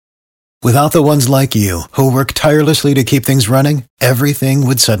Without the ones like you, who work tirelessly to keep things running, everything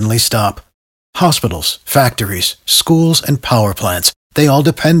would suddenly stop. Hospitals, factories, schools, and power plants, they all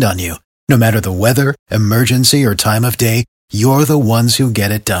depend on you. No matter the weather, emergency, or time of day, you're the ones who get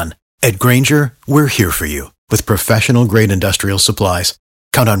it done. At Grainger, we're here for you with professional-grade industrial supplies.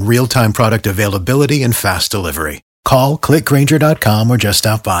 Count on real-time product availability and fast delivery. Call, clickgrainger.com, or just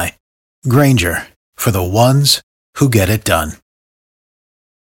stop by. Grainger, for the ones who get it done.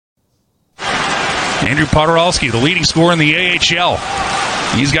 Andrew Podorowski, the leading scorer in the AHL.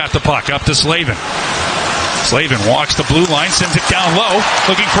 He's got the puck up to Slavin. Slavin walks the blue line, sends it down low,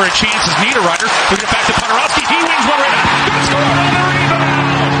 looking for a chance as Niederreiter. Looking it back to Podorowski. He wings one right out. Good score on the rebound.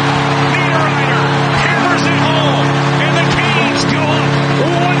 Niederreiter hammers it home, and the Canes go up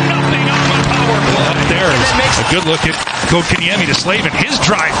 1-0 on the power play. There's a good look at Kotkaniemi to Slavin. His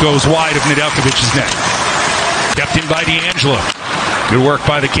drive goes wide of Nedeljkovic's net. Kept in by D'Angelo. Good work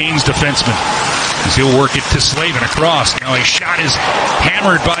by the Canes defenseman. As he'll work it to Slavin across. Now a shot is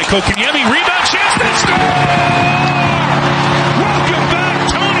hammered by Kotkaniemi. Rebound chance. They score! Welcome back,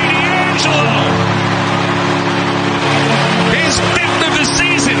 Tony D'Angelo. His 5th of the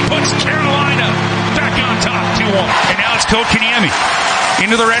season puts Carolina back on top 2-1. And now it's Kotkaniemi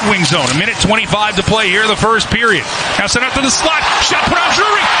into the Red Wing zone. 1:25 to play here in the first period. Now sent out to the slot. Shot put on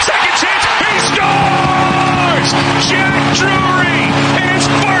Drury. Second chance. He scores! Jack Drury, his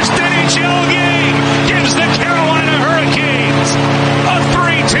first NHL game, gives the Carolina Hurricanes a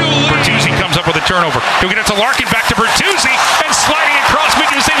 3-2 lead. Bertuzzi comes up with a turnover. He'll get it to Larkin, back to Bertuzzi, and sliding across,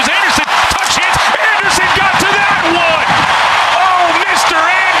 making the save as Anderson. Touch hit. Anderson got to that one. Oh, Mr.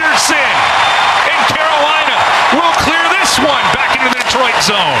 Anderson. And Carolina will clear this one back into the Detroit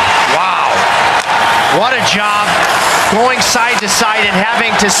zone. Wow. What a job going side to side and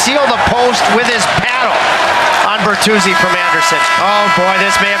having to seal the post with his paddle on Bertuzzi from Anderson. Oh boy,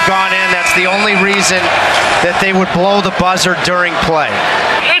 this may have gone in. That's the only reason that they would blow the buzzer during play.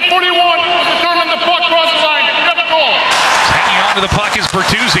 8:41, determine the puck cross the line. Got the goal. Hanging on to the puck is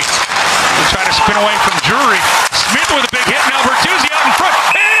Bertuzzi. He'll try to spin away from Drury. Smith with a big hit. Now Bertuzzi out in front.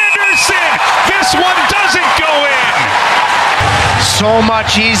 Anderson! This one doesn't go in. So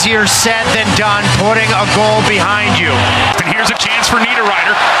much easier said than done, putting a goal behind you. And here's a chance for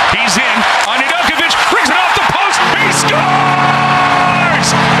Niederreiter. He's in on Nedeljkovic. Brings it off the post. He scores!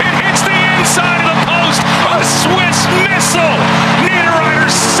 It hits the inside of the post. A Swiss missile.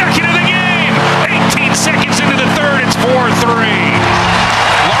 Niederreiter's second of the game. 18 seconds into the third. It's 4-3.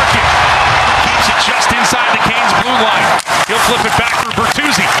 Larkin keeps it just inside the Canes blue line. He'll flip it back for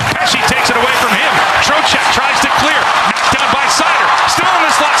Bertuzzi. Pesce takes it away from him. Trocheck tries to clear. Knocked down by Seider. Still in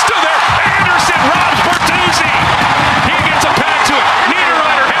the slot. Still there. Anderson robs Bertuzzi. He gets a pad to it.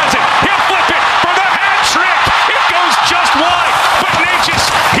 Niederreiter has it. He'll flip it for the hat trick. It goes just wide. But Necas,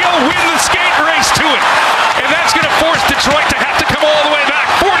 he'll win the skate race to it. And that's going to force Detroit to have to come all the way back.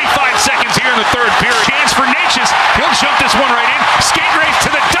 45 seconds here in the third period. Chance for Necas. He'll jump this one right in. Skate race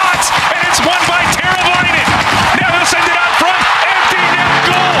to the dots. And it's won by Teravainen. Now they'll send it out front. Empty net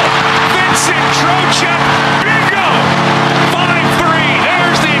goal. Vincent Trocheck. Bingo. 5-3.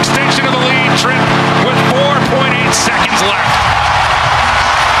 There's the extension of the lead trip with 4.8 seconds left.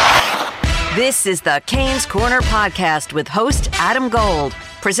 This is the Canes Corner Podcast with host Adam Gold,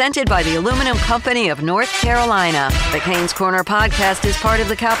 presented by the Aluminum Company of North Carolina. The Canes Corner Podcast is part of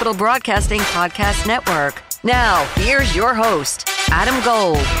the Capital Broadcasting Podcast Network. Now, here's your host, Adam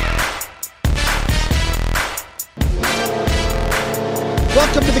Gold.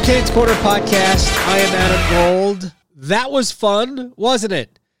 Welcome to the Canes Corner Podcast. I am Adam Gold. That was fun, wasn't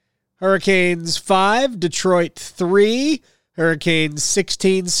it? Hurricanes 5, Detroit 3. Hurricanes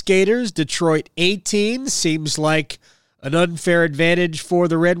 16 skaters, Detroit 18. Seems like an unfair advantage for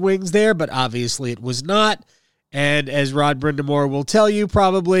the Red Wings there, but obviously it was not. And as Rod Brindamore will tell you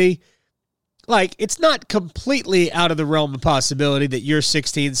probably, it's not completely out of the realm of possibility that your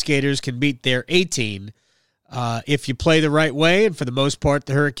 16 skaters can beat their 18 if you play the right way. And for the most part,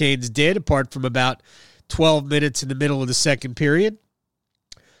 the Hurricanes did, apart from about 12 minutes in the middle of the second period.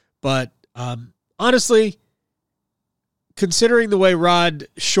 But honestly, considering the way Rod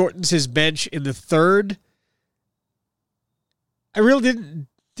shortens his bench in the third, I really didn't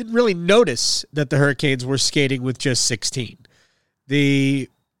really notice that the Hurricanes were skating with just 16.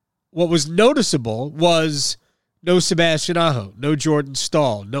 What was noticeable was no Sebastian Aho, no Jordan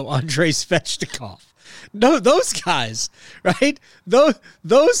Staal, no Andrei Svechnikov. No, those guys, right?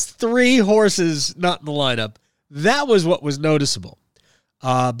 Those three horses not in the lineup, that was what was noticeable.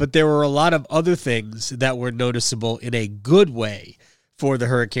 But there were a lot of other things that were noticeable in a good way for the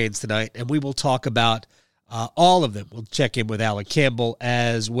Hurricanes tonight, and we will talk about All of them. We'll check in with Alec Campbell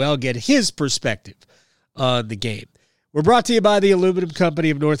as well, get his perspective on the game. We're brought to you by the Aluminum Company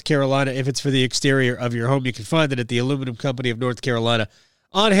of North Carolina. If it's for the exterior of your home, you can find it at the Aluminum Company of North Carolina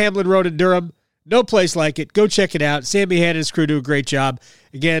on Hamlin Road in Durham. No place like it. Go check it out. Sammy Han and his crew do a great job.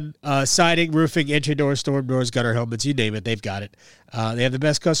 Again, siding, roofing, entry doors, storm doors, gutter helmets, you name it, they've got it. They have the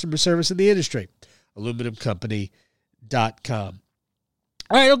best customer service in the industry. AluminumCompany.com.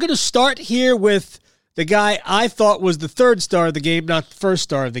 All right, I'm going to start here with the guy I thought was the third star of the game, not the first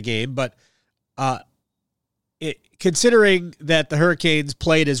star of the game, but considering that the Hurricanes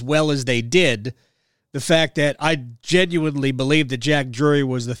played as well as they did, the fact that I genuinely believe that Jack Drury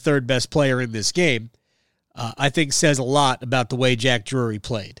was the third best player in this game, I think says a lot about the way Jack Drury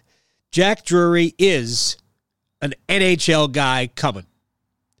played. Jack Drury is an NHL guy coming.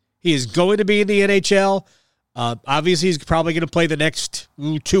 He is going to be in the NHL. Obviously, he's probably going to play the next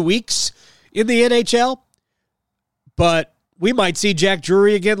 2 weeks in the NHL, but we might see Jack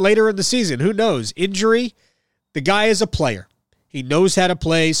Drury again later in the season. Who knows? Injury, the guy is a player. He knows how to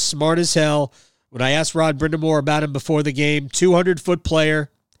play, smart as hell. When I asked Rod Brindamore about him before the game, 200-foot player.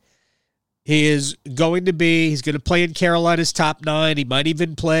 He's going to play in Carolina's top 9. He might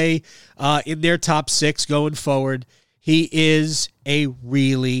even play in their top 6 going forward. He is a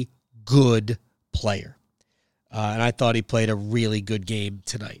really good player. And I thought he played a really good game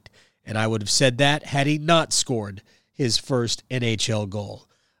tonight. And I would have said that had he not scored his first NHL goal.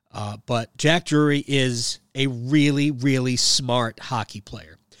 But Jack Drury is a really, really smart hockey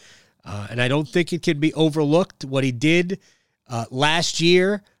player. And I don't think it can be overlooked what he did last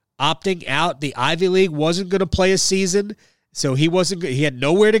year, opting out. The Ivy League wasn't going to play a season, so he had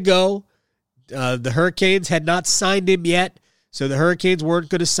nowhere to go. The Hurricanes had not signed him yet, so the Hurricanes weren't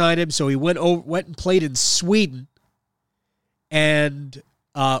going to sign him. So he went and played in Sweden and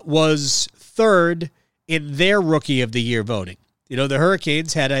was third in their Rookie of the Year voting. You know, the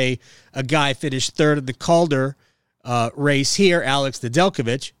Hurricanes had a guy finish third in the Calder race here, Alex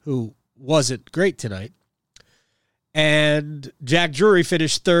Nedeljkovic, who wasn't great tonight. And Jack Drury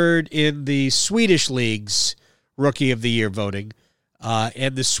finished third in the Swedish League's Rookie of the Year voting.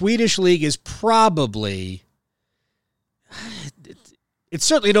 And the Swedish League is probably, it's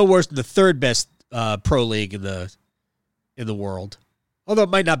certainly no worse than the third best pro league in the world. Although it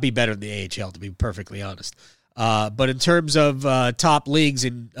might not be better than the AHL, to be perfectly honest. But in terms of top leagues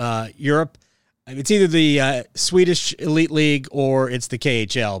in Europe, it's either the Swedish Elite League or it's the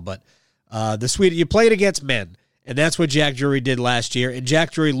KHL. But you play it against men, and that's what Jack Drury did last year. And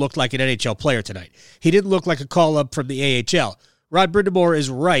Jack Drury looked like an NHL player tonight. He didn't look like a call-up from the AHL. Rod Brindamore is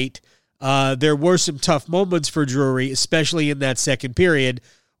right. There were some tough moments for Drury, especially in that second period,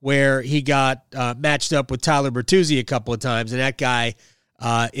 where he got matched up with Tyler Bertuzzi a couple of times, and that guy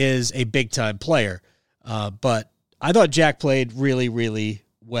is a big-time player. But I thought Jack played really, really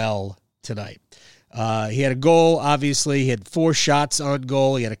well tonight. He had a goal, obviously. He had 4 shots on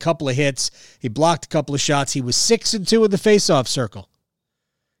goal. He had a couple of hits. He blocked a couple of shots. He was 6-2 in the faceoff circle.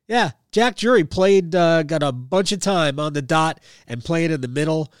 Yeah, Jack Drury played, got a bunch of time on the dot and playing in the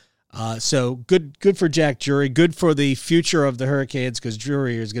middle. So good for Jack Drury. Good for the future of the Hurricanes because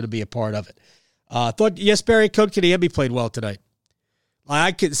Drury is going to be a part of it. Thought Jesperi Kotkaniemi played well tonight.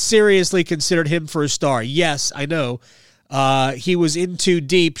 I could seriously considered him for a star. Yes, I know. He was in too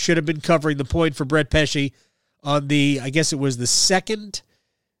deep. Should have been covering the point for Brett Pesce on I guess it was the second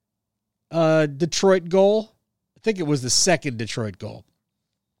Detroit goal. I think it was the second Detroit goal.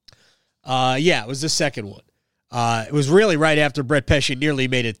 Yeah, it was the second one. It was really right after Brett Pesce nearly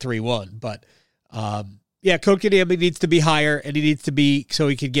made it 3-1. But, yeah, Kotkaniemi needs to be higher, and he needs to be so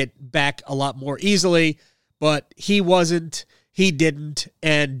he could get back a lot more easily. But he wasn't. He didn't,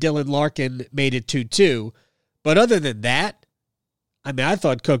 and Dylan Larkin made it 2-2. But other than that, I mean, I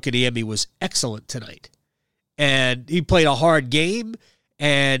thought Kotkaniemi was excellent tonight. And he played a hard game,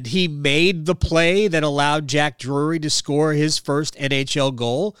 and he made the play that allowed Jack Drury to score his first NHL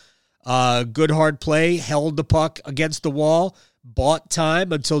goal. Good hard play, held the puck against the wall, bought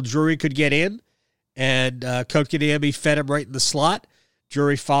time until Drury could get in, and Kotkaniemi fed him right in the slot.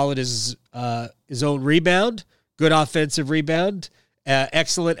 Drury followed his own rebound. Good offensive rebound.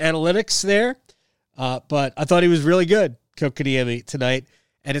 Excellent analytics there. But I thought he was really good, Kotkaniemi, tonight.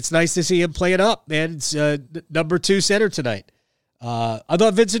 And it's nice to see him playing up, man. It's number 2 center tonight. I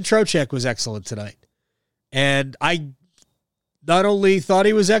thought Vincent Trocheck was excellent tonight. And I not only thought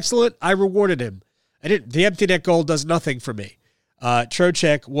he was excellent, I rewarded him. The empty net goal does nothing for me.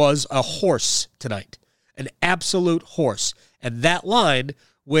 Trocheck was a horse tonight. An absolute horse. And that line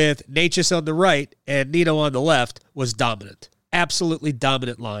with Necas on the right and Nino on the left was dominant. Absolutely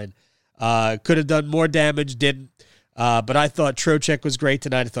dominant line. Could have done more damage, didn't. But I thought Trocheck was great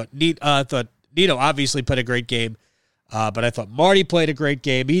tonight. I thought Nino obviously played a great game, but I thought Marty played a great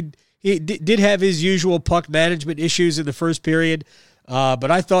game. He did have his usual puck management issues in the first period, but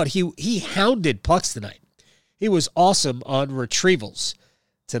I thought he hounded pucks tonight. He was awesome on retrievals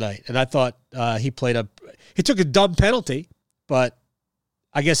tonight, and I thought he took a dumb penalty, but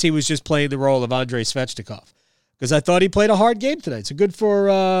I guess he was just playing the role of Andrei Svechnikov, because I thought he played a hard game tonight. So good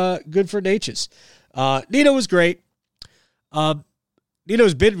for Natchez. Nino was great.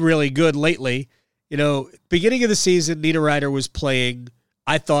 Nino's been really good lately. Beginning of the season, Niederreiter was playing,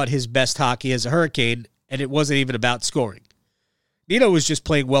 I thought, his best hockey as a Hurricane, and it wasn't even about scoring. Nino was just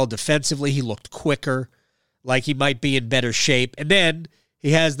playing well defensively. He looked quicker, like he might be in better shape. And then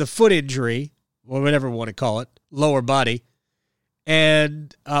he has the foot injury, or whatever you want to call it, lower body.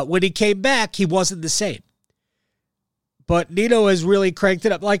 And when he came back, he wasn't the same. But Nino has really cranked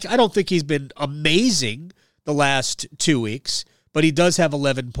it up. Like, I don't think he's been amazing the last 2 weeks, but he does have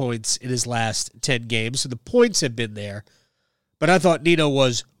 11 points in his last 10 games, so the points have been there. But I thought Nino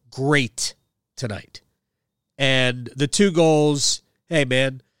was great tonight. And the 2 goals, hey,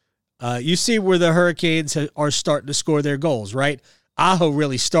 man, you see where the Hurricanes are starting to score their goals, right? Aho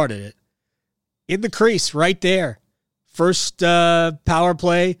really started it. In the crease, right there. First power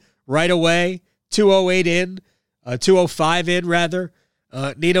play, right away, 2:08 in, 2:05 in, rather.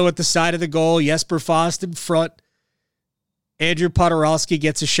 Nino at the side of the goal, Jesper Fast in front. Andrew Podorowski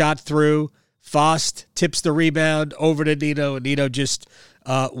gets a shot through. Fast tips the rebound over to Nino, and Nino just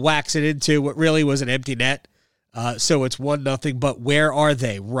whacks it into what really was an empty net. So it's 1-0, but where are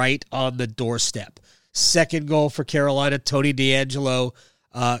they? Right on the doorstep. Second goal for Carolina, Tony DeAngelo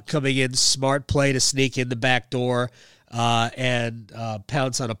coming in, smart play to sneak in the back door and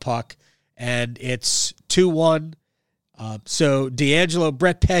pounce on a puck, and it's 2-1. So DeAngelo,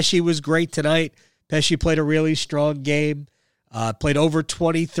 Brett Pesce was great tonight. Pesce played a really strong game, played over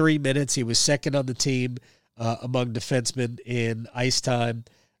 23 minutes. He was second on the team among defensemen in ice time.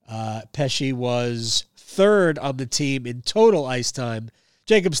 Pesce was third on the team in total ice time.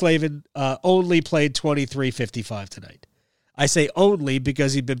 Jacob Slavin only played 23:55 tonight. I say only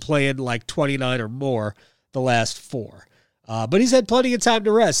because he'd been playing like 29 or more the last 4. But he's had plenty of time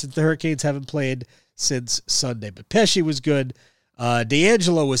to rest since the Hurricanes haven't played since Sunday. But Pesce was good.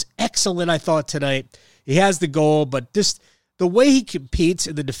 DeAngelo was excellent, I thought, tonight. He has the goal, but just the way he competes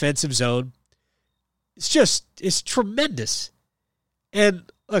in the defensive zone, it's tremendous. And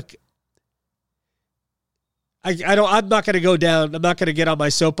look, I'm not going to go down. I'm not going to get on my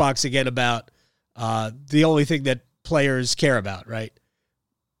soapbox again about the only thing that players care about, right?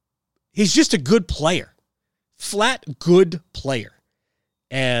 He's just a good player, flat good player,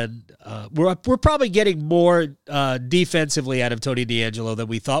 and we're probably getting more defensively out of Tony DeAngelo than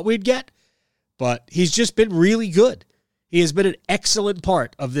we thought we'd get, but he's just been really good. He has been an excellent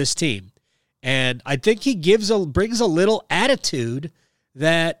part of this team, and I think he brings a little attitude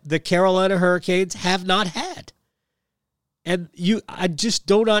that the Carolina Hurricanes have not had. And I just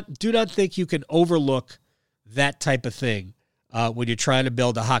do not think you can overlook that type of thing when you're trying to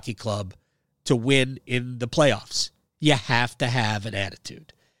build a hockey club to win in the playoffs. You have to have an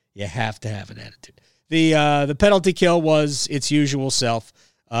attitude. You have to have an attitude. The penalty kill was its usual self,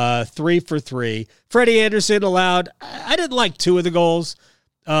 3 for 3. Freddie Andersen allowed, I didn't like 2 of the goals.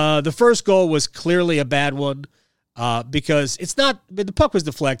 The first goal was clearly a bad one. Because the puck was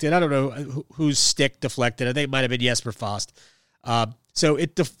deflected. I don't know whose stick deflected. I think it might have been Jesper Fast. So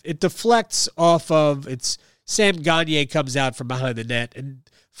it deflects off of, Sam Gagner comes out from behind the net, and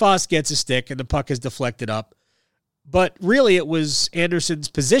Fast gets a stick, and the puck is deflected up. But really, it was Anderson's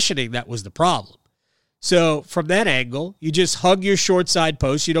positioning that was the problem. So from that angle, you just hug your short side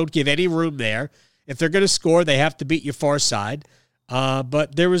post. You don't give any room there. If they're going to score, they have to beat your far side.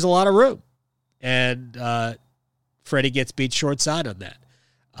 But there was a lot of room. And Freddie gets beat short side on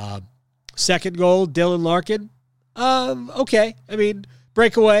that. Second goal, Dylan Larkin. Okay. I mean,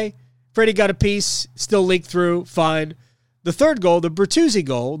 breakaway. Freddie got a piece, still leaked through, fine. The third goal, the Bertuzzi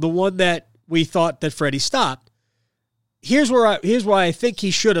goal, the one that we thought that Freddie stopped, here's why I think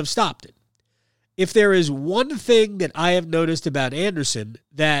he should have stopped it. If there is one thing that I have noticed about Andersen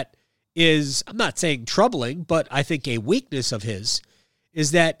that is, I'm not saying troubling, but I think a weakness of his,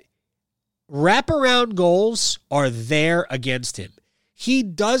 is that wraparound goals are there against him. He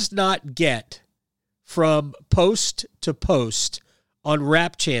does not get from post to post on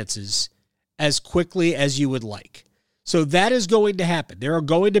wrap chances as quickly as you would like. So that is going to happen. There are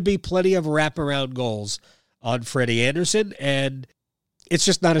going to be plenty of wraparound goals on Freddie Andersen, and it's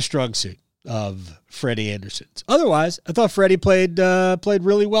just not a strong suit. of Freddie Andersen's. Otherwise, I thought Freddie played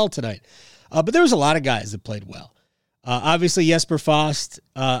really well tonight. But there was a lot of guys that played well. Obviously, Jesper Fast,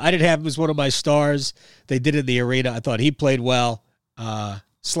 I didn't have him as one of my stars. They did in the arena. I thought he played well.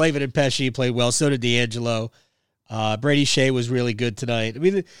 Slavin and Pesce played well. So did D'Angelo. Brady Shea was really good tonight. I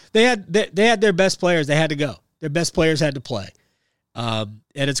mean, they had their best players. They had to go. Their best players had to play. And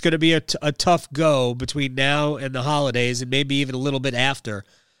it's going to be a tough go between now and the holidays, and maybe even a little bit after.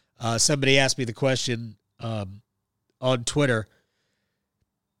 Somebody asked me the question on Twitter,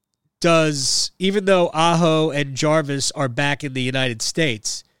 even though Aho and Jarvis are back in the United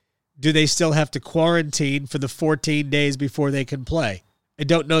States, do they still have to quarantine for the 14 days before they can play? I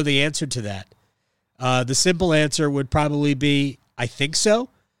don't know the answer to that. The simple answer would probably be, I think so,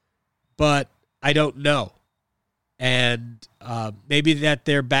 but I don't know. And maybe that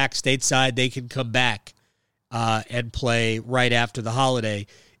they're back stateside, they can come back and play right after the holiday.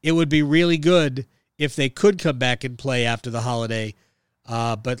 It would be really good if they could come back and play after the holiday.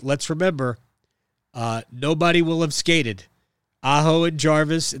 But let's remember, nobody will have skated. Aho and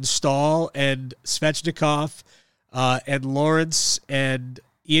Jarvis and Stahl and Svechnikov and Lawrence and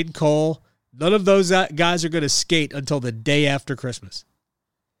Ian Cole, none of those guys are going to skate until the day after Christmas.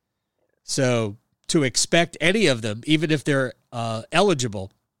 So to expect any of them, even if they're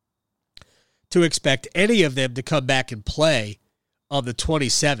eligible, to expect any of them to come back and play on the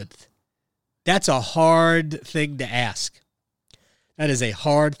 27th, that's a hard thing to ask. That is a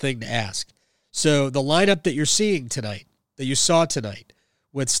hard thing to ask. So the lineup that you're seeing tonight, that you saw tonight,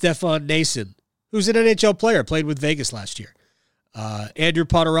 with Stefan Noesen, who's an NHL player, played with Vegas last year. Andrew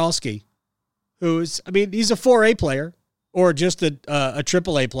Podorowski, he's a 4A player or just a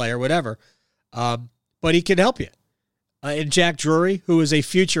AAA player, whatever. But he can help you. And Jack Drury, who is a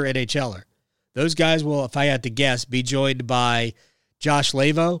future NHLer. Those guys will, if I had to guess, be joined by Josh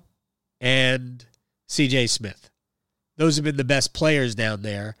Lavo and CJ Smith. Those have been the best players down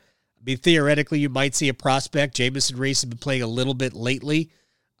there. I mean, theoretically, you might see a prospect. Jamison Reese has been playing a little bit lately.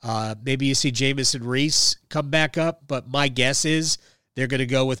 Maybe you see Jamison Reese come back up, but my guess is they're going to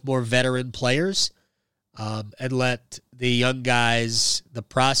go with more veteran players and let the young guys, the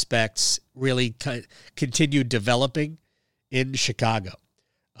prospects, really continue developing in Chicago.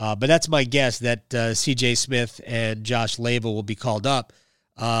 But that's my guess that C.J. Smith and Josh Lavo will be called up.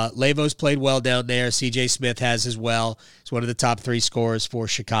 Lavo's played well down there. C.J. Smith has as well. He's one of the top 3 scorers for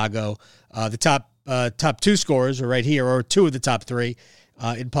Chicago. The top 2 scorers are right here, or 2 of the top 3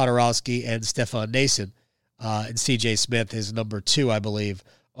 in Podorowski and Stefan Noesen. And C.J. Smith is number 2, I believe,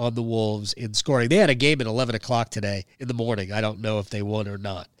 on the Wolves in scoring. They had a game at 11 o'clock today in the morning. I don't know if they won or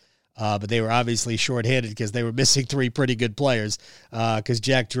not. But they were obviously shorthanded because they were missing 3 pretty good players because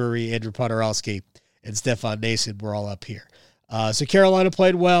Jack Drury, Andrew Podorowski, and Stefan Noesen were all up here. So Carolina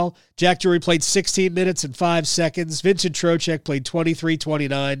played well. Jack Drury played 16 minutes and 5 seconds. Vincent Trocheck played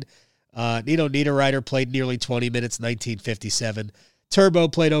 23-29. Nino Niederreiter played nearly 20 minutes, 19:57. Turbo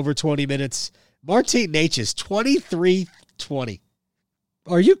played over 20 minutes. Martin Necas, 23-20.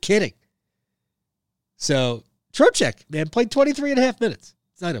 Are you kidding? So Trocheck, man, played 23 and a half minutes.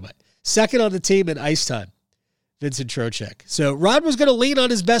 It's dynamite. Second on the team in ice time, Vincent Trocheck. So Rod was going to lean on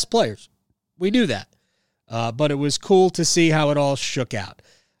his best players. We knew that. But it was cool to see how it all shook out.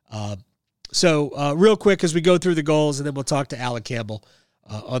 So real quick, as we go through the goals, and then we'll talk to Alec Campbell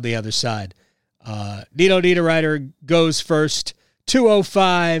on the other side. Nino Niederreiter goes first,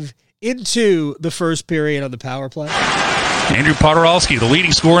 2:05 into the first period on the power play. Andrew Podorowski, the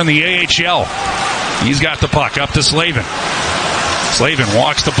leading scorer in the AHL. He's got the puck up to Slavin. Slavin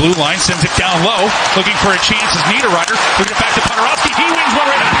walks the blue line, sends it down low, looking for a chance as Niederreiter. We'll get back to Podorowski. He wings one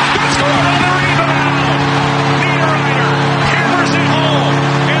right up. Good score on the rebound. Niederreiter hammers it home,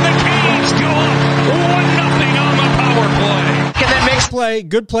 and the Canes go up 1-0 on the power play. And then makes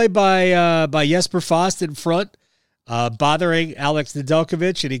Good play by Jesper Fast in front, bothering Alex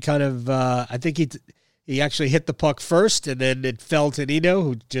Nedeljkovic, and he kind of I think he actually hit the puck first, and then it fell to Nino,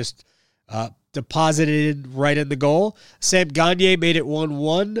 who just deposited right in the goal. Sam Gagner made it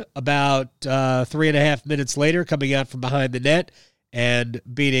 1-1 about 3.5 minutes later, coming out from behind the net and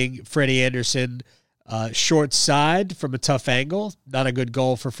beating Freddie Andersen short side from a tough angle. Not a good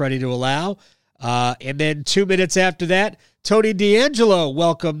goal for Freddie to allow. And then 2 minutes after that, Tony DeAngelo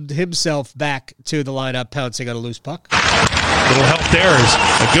welcomed himself back to the lineup, pouncing on a loose puck. Little help there is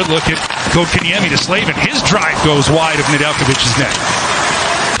a good look at Kotkaniemi to Slavin. His drive goes wide of Nedeljkovic's net.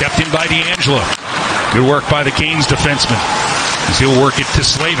 Kept in by DeAngelo. Good work by the Canes defenseman as he'll work it to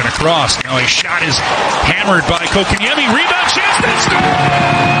Slavin across. Now a shot is hammered by Kotkaniemi. Rebound chance, they score!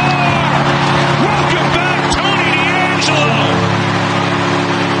 Welcome back, Tony DeAngelo!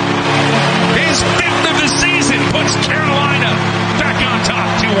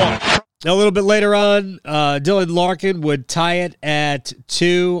 A little bit later on, Dylan Larkin would tie it at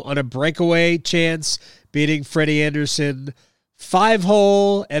 2 on a breakaway chance, beating Freddie Anderson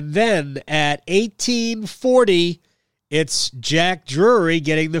 5-hole. And then at 18:40, it's Jack Drury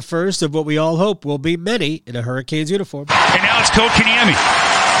getting the first of what we all hope will be many in a Hurricanes uniform. And now it's Kotkaniemi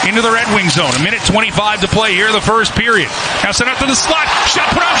into the Red Wing zone. 1:25 to play here in the first period. Now sent up to the slot. Shot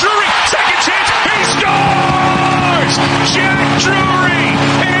put on Drury. Second chance. He scores! Jack Drury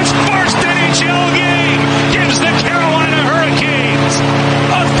in his first NHL game gives the Carolina Hurricanes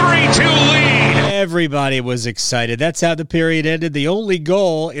a 3-2 lead. Everybody was excited. That's how the period ended. The only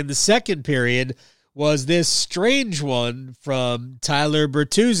goal in the second period was this strange one from Tyler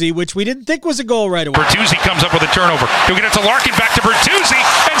Bertuzzi, which we didn't think was a goal right away. Bertuzzi comes up with a turnover. He'll get it to Larkin, back to Bertuzzi,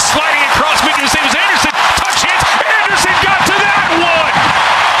 and sliding across making the save as Anderson. Touch hit. Anderson got to that one.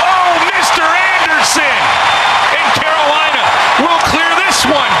 Oh, Mr. Anderson. And Carolina will clear this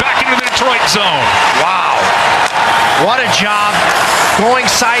one back into the Detroit zone. Wow. What a job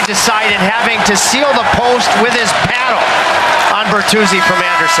going side to side and having to seal the post with his paddle on Bertuzzi from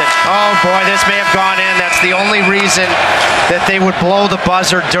Anderson. Oh boy, this may have gone in. That's the only reason that they would blow the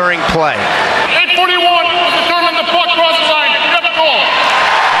buzzer during play. 8:41 was determined the puck crossed the line. You got the goal.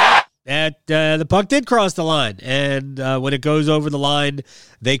 The puck did cross the line, and when it goes over the line,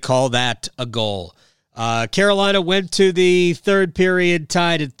 they call that a goal. Carolina went to the third period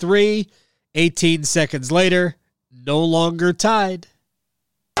tied at 3. 18 seconds later, no longer tied.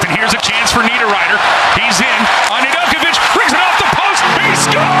 And here's a chance for Niederreiter. He's in on Nedeljkovic. Brings it off the post. He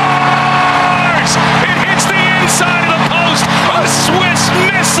scores! It hits the inside of the post. A Swiss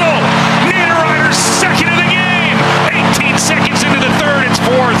missile. Niederreiter second of the game. 18 seconds into the third. It's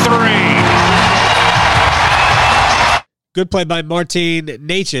 4-3. Good play by Martin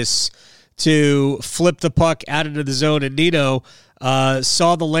Necas to flip the puck out into the zone, and Nino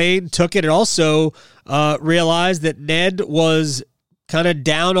saw the lane, took it, and also realized that Ned was kind of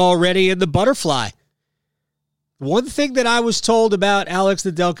down already in the butterfly. One thing that I was told about Alex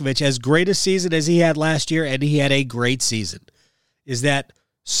Nedeljkovic, as great a season as he had last year, and he had a great season, is that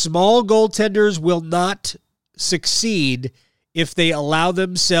small goaltenders will not succeed if they allow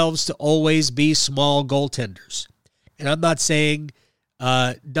themselves to always be small goaltenders. And I'm not saying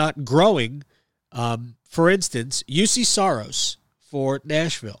not growing. For instance, UC Saros for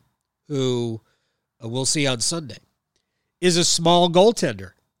Nashville, who we'll see on Sunday, is a small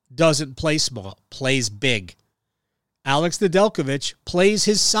goaltender, doesn't play small, plays big. Alex Nedeljkovic plays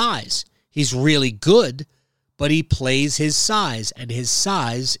his size. He's really good, but he plays his size, and his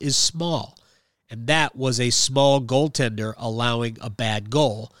size is small. And that was a small goaltender allowing a bad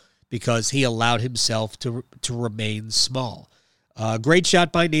goal because he allowed himself to remain small. Great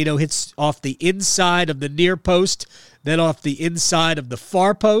shot by Nino. Hits off the inside of the near post, then off the inside of the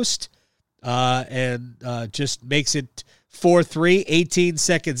far post, and just makes it 4-3, 18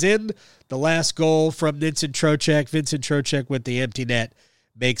 seconds in. The last goal from Vincent Trocheck. Vincent Trocheck with the empty net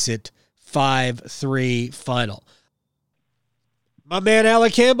makes it 5-3 final. My man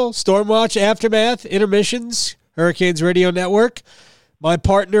Alec Campbell, Stormwatch, Aftermath, Intermissions, Hurricanes Radio Network. My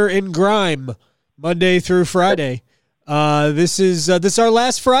partner in grime, Monday through Friday. This is our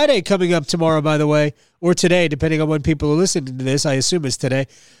last Friday coming up tomorrow, by the way, or today, depending on when people are listening to this. I assume it's today.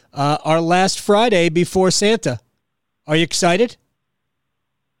 Our last Friday before Santa. Are you excited?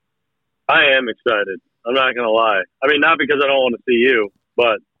 I am excited. I'm not going to lie. I mean, not because I don't want to see you,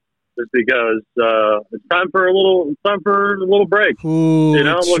 but just because it's time for a little break. Ooh, you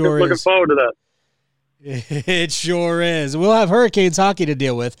know, looking forward to that. It sure is. We'll have Hurricanes hockey to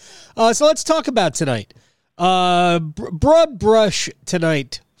deal with. So let's talk about tonight. Broad brush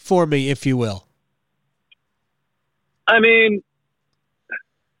tonight for me, if you will. I mean,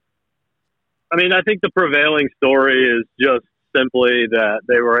 I think the prevailing story is just simply that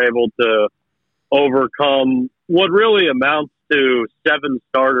they were able to overcome what really amounts to 7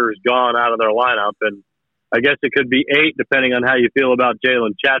 starters gone out of their lineup. And I guess it could be 8, depending on how you feel about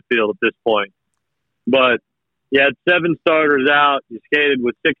Jalen Chatfield at this point. But you had 7 starters out. You skated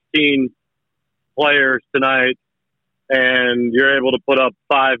with 16 players tonight, and you're able to put up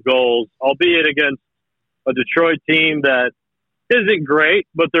 5 goals, albeit against a Detroit team that isn't great,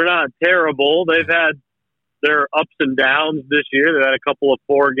 but they're not terrible. They've had their ups and downs this year. They've had a couple of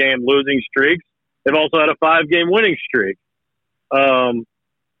 4-game losing streaks. They've also had a 5-game winning streak.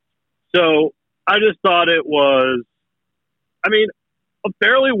 So I just thought it was, a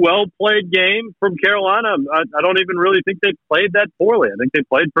fairly well-played game from Carolina. I don't even really think they played that poorly. I think they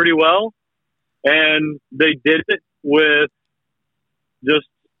played pretty well, and they did it with just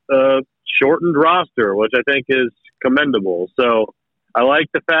a shortened roster, which I think is commendable. So I like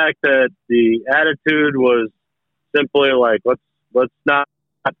the fact that the attitude was simply like, let's not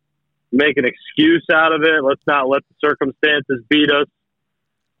make an excuse out of it. Let's not let the circumstances beat us.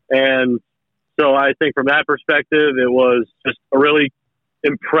 And so I think from that perspective, it was just a really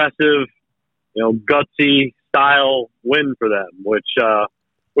impressive, gutsy style win for them, which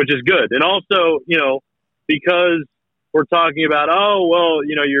is good. And also, because we're talking about,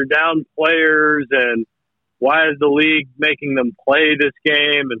 you're down players and why is the league making them play this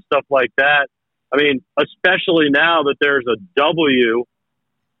game and stuff like that. I mean, especially now that there's a W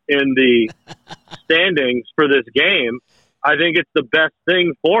in the standings for this game, I think it's the best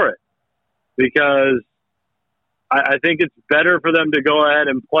thing for it, because I think it's better for them to go ahead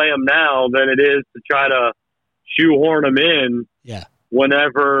and play them now than it is to try to shoehorn them in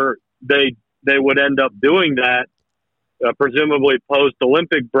whenever they would end up doing that, presumably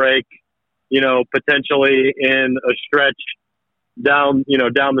post-Olympic break, potentially in a stretch down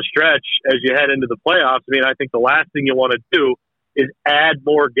the stretch as you head into the playoffs. I mean, I think the last thing you want to do is add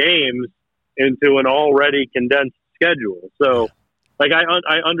more games into an already condensed schedule. So,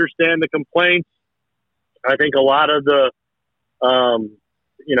 I understand the complaints. I think a lot of the, I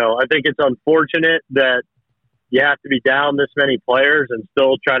think it's unfortunate that you have to be down this many players and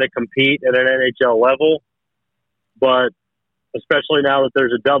still try to compete at an NHL level. But especially now that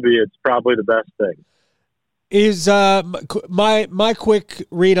there's a W, it's probably the best thing. Is my quick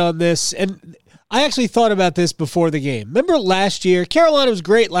read on this, and I actually thought about this before the game. Remember last year? Carolina was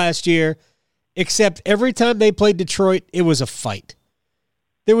great last year, except every time they played Detroit, it was a fight.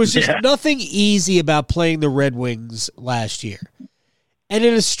 There was just nothing easy about playing the Red Wings last year. And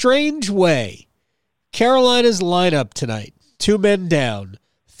in a strange way, Carolina's lineup tonight, 2 men down,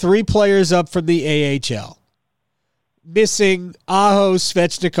 3 players up from the AHL. Missing Aho,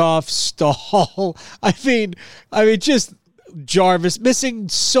 Svechnikov, Stahl. I mean, just Jarvis missing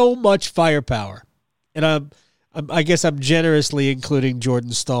so much firepower, and I guess I'm generously including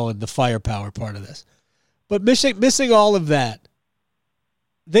Jordan Stahl in the firepower part of this. But missing all of that,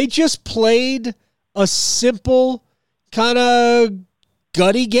 they just played a simple kind of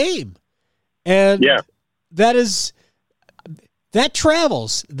gutty game, and that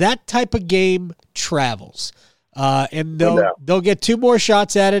travels. That type of game travels. And they'll get 2 more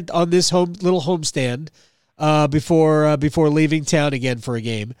shots at it on this little homestand before leaving town again for a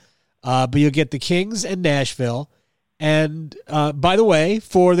game. But you'll get the Kings and Nashville. And by the way,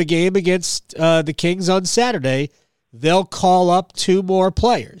 for the game against the Kings on Saturday, they'll call up 2 more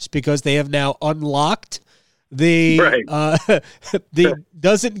players because they have now unlocked the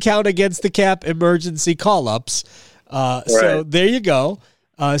doesn't count against the cap emergency call-ups. So there you go.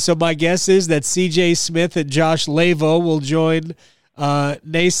 So my guess is that C.J. Smith and Josh Lavo will join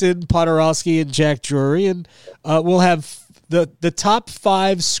Nason, Podorowski, and Jack Drury, and we'll have the top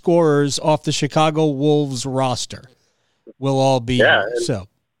 5 scorers off the Chicago Wolves roster will all be here.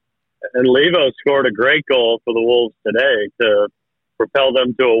 And Lavo scored a great goal for the Wolves today to propel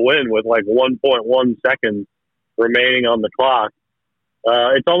them to a win with like 1.1 seconds remaining on the clock.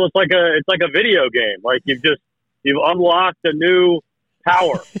 It's almost like a video game. Like you've unlocked a new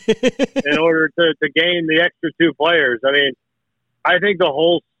power in order to gain the extra 2 players. I mean, I think the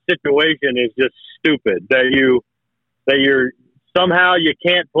whole situation is just stupid that you're somehow you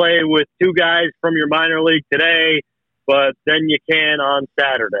can't play with 2 guys from your minor league today, but then you can on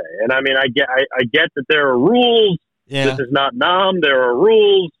Saturday. And I mean, I get that there are rules. Yeah. This is not NAM. There are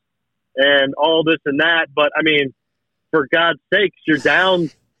rules and all this and that. But I mean, for God's sakes, you're down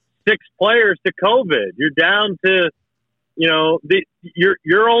 6 players to COVID. You're down to,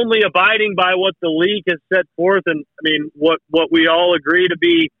 you're only abiding by what the league has set forth, and I mean what we all agree to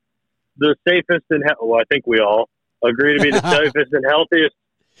be the safest and I think we all agree to be the safest and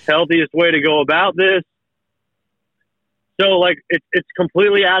healthiest way to go about this. So like it's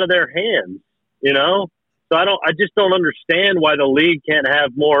completely out of their hands, So I just don't understand why the league can't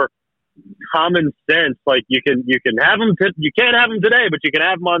have more common sense. Like you can have them. You can't have them today, but you can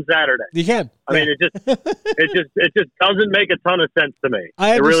have them on Saturday. You can. I mean, it just doesn't make a ton of sense to me.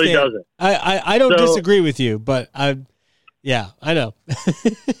 I understand. It really doesn't. I don't disagree with you, but I know. I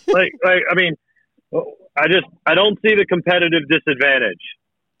mean, I don't see the competitive disadvantage.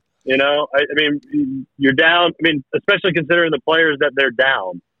 I mean, you're down. I mean, especially considering the players that they're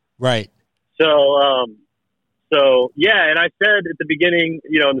down. Right. So, and I said at the beginning,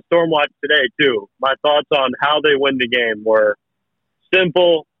 in the Stormwatch today, too, my thoughts on how they win the game were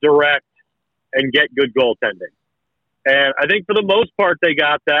simple, direct, and get good goaltending. And I think for the most part, they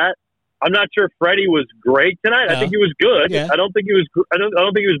got that. I'm not sure Freddie was great tonight. I think he was good. Yeah. I don't think he was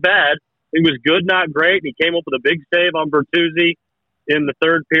bad. He was good, not great. And he came up with a big save on Bertuzzi. in the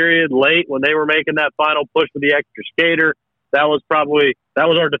third period, late when they were making that final push with the extra skater. That was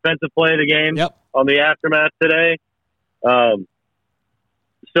our defensive play of the game. Yep. On the aftermath today.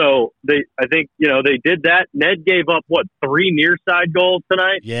 So I think they did that. Ned gave up 3 near side goals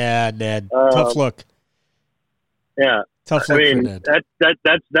tonight. Yeah, Ned, tough look. Yeah, tough look for Ned.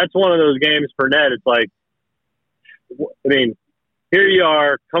 That's one of those games for Ned. It's like, I mean, here you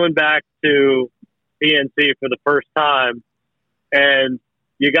are coming back to PNC for the first time, and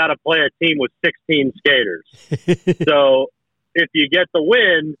you got to play a team with 16 skaters. So if you get the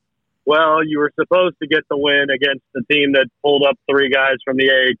win, well, you were supposed to get the win against the team that pulled up 3 guys from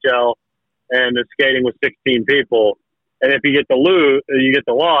the AHL and is skating with 16 people. And if you get the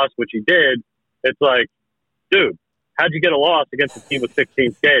loss, which you did. It's like, dude, how'd you get a loss against a team with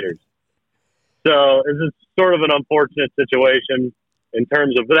 16 skaters? So this is sort of an unfortunate situation in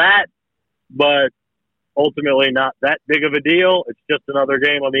terms of that, but ultimately not that big of a deal. It's just another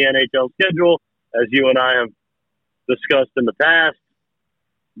game on the NHL schedule, as you and I have discussed in the past.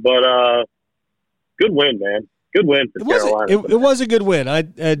 But good win, man. Good win for Carolina. It was a good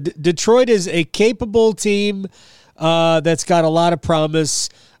win. Detroit is a capable team that's got a lot of promise.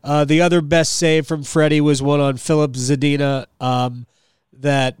 The other best save from Freddie was one on Filip Zadina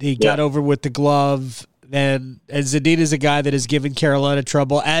that he got over with the glove. And Zadina's a guy that has given Carolina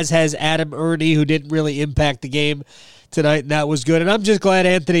trouble, as has Adam Ernie, who didn't really impact the game tonight, and that was good. And I'm just glad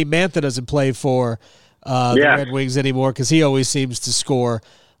Anthony Mantha doesn't play for the Red Wings anymore, because he always seems to score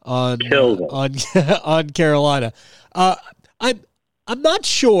on Carolina. I'm not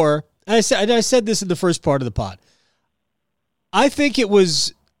sure. I said this in the first part of the pod. I think it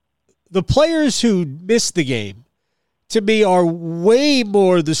was the players who missed the game, to me, are way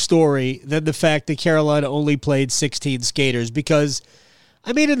more the story than the fact that Carolina only played 16 skaters. Because,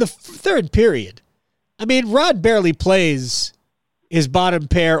 I mean, in the third period, Rod barely plays his bottom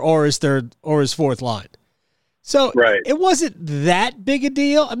pair or his third or his fourth line. So It wasn't that big a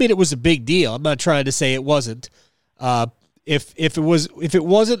deal. I mean, it was a big deal. I'm not trying to say it wasn't. If it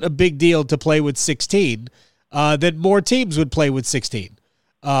wasn't a big deal to play with 16, then more teams would play with 16.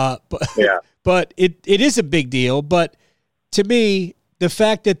 But it is a big deal. But to me, the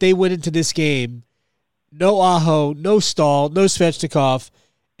fact that they went into this game, no Aho, no Stahl, no Svechnikov,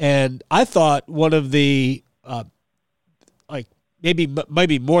 and I thought one of the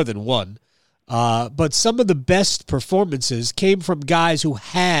maybe more than one. But some of the best performances came from guys who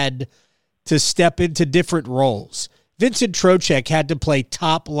had to step into different roles. Vincent Trocheck had to play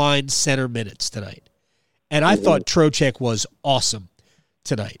top-line center minutes tonight. And I thought Trocheck was awesome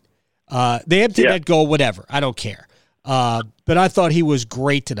tonight. They emptied that goal, whatever. I don't care. But I thought he was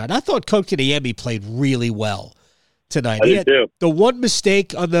great tonight. I thought Kotkaniemi played really well tonight. He had the one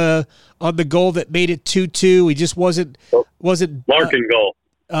mistake on the goal that made it 2-2. He just wasn't Larkin goal.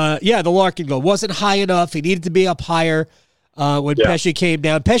 The Larkin goal wasn't high enough. He needed to be up higher when Pesce came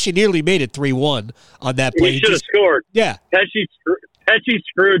down. Pesce nearly made it 3-1 on that play. He should have scored. Yeah. Pesce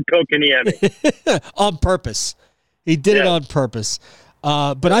screwed Kotkaniemi. On purpose. He did it on purpose.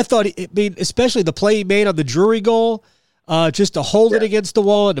 But I thought, especially the play he made on the Drury goal, just to hold it against the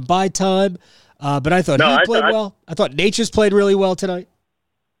wall and to buy time. But I thought he played well. I thought Natchez played really well tonight.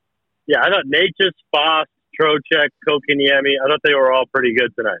 Yeah, I thought Natchez, Foss, Trocheck, Kotkaniemi, I thought they were all pretty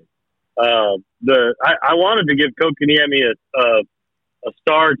good tonight. I wanted to give Kotkaniemi a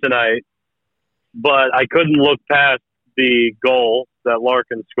star tonight, but I couldn't look past the goal that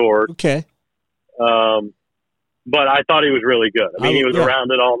Larkin scored. Okay. But I thought he was really good. I mean, he was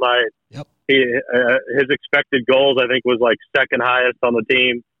around it all night. Yep. His expected goals, I think, was like second highest on the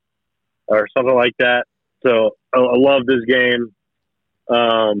team or something like that. So I loved his game.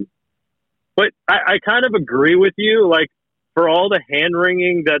 But I kind of agree with you. Like, for all the hand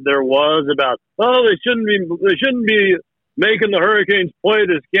wringing that there was about, they shouldn't be making the Hurricanes play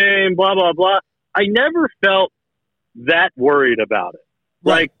this game, blah blah blah. I never felt that worried about it.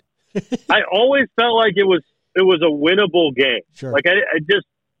 Right. Like, I always felt like it was a winnable game. Sure. Like I just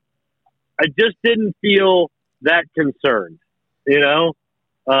didn't feel that concerned. You know,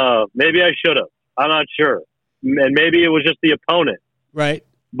 maybe I should have. I'm not sure, and maybe it was just the opponent. Right.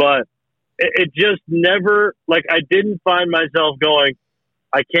 But it just never, like, I didn't find myself going,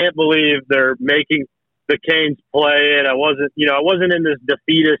 I can't believe they're making the Canes play, and I wasn't in this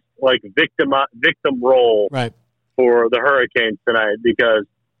defeatist, like, victim role for the Hurricanes tonight, because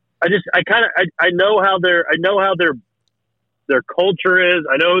I know how their culture is.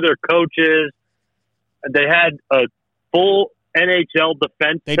 I know who their coach is. They had a full NHL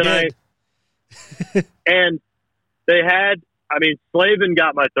defense tonight. And they had, Slavin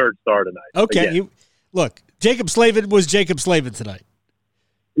got my third star tonight. Okay. Look, Jacob Slavin was Jacob Slavin tonight.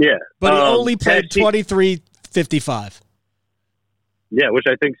 Yeah. But he only played Pesci, 23-55. Yeah, which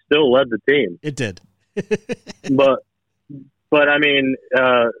I think still led the team. It did. but I mean,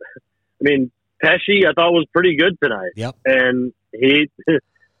 Pesci I thought was pretty good tonight. Yep. And he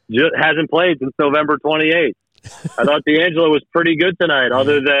just hasn't played since November 28th. I thought D'Angelo was pretty good tonight,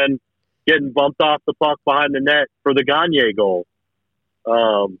 other than getting bumped off the puck behind the net for the Gagne goal.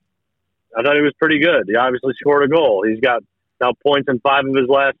 I thought he was pretty good. He obviously scored a goal. He's got now points in 5 of his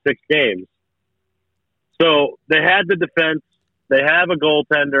last 6 games. So they had the defense. They have a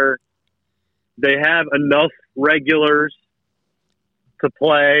goaltender. They have enough regulars to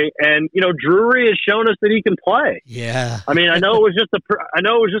play, and Drury has shown us that he can play. Yeah. I mean, I know it was just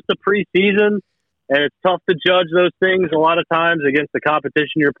a preseason, and it's tough to judge those things a lot of times against the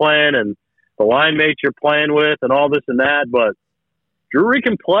competition you're playing and the line mates you're playing with, and all this and that. But Drury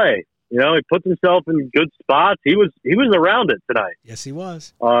can play. He puts himself in good spots. He was around it tonight. Yes, he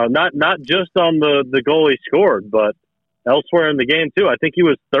was. Not just on the goal he scored, but elsewhere in the game too. I think he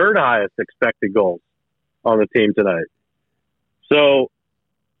was 3rd highest expected goals on the team tonight. So,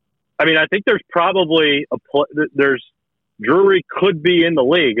 I mean, I think there's probably Drury could be in the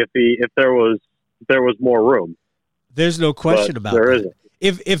league if there was more room. There's no question about there that.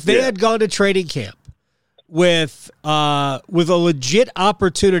 Isn't. If they had gone to training camp with a legit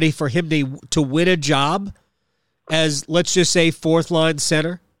opportunity for him to win a job as, let's just say, 4th line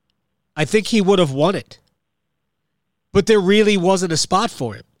center, I think he would have won it. But there really wasn't a spot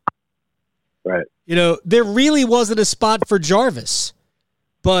for him. Right. There really wasn't a spot for Jarvis.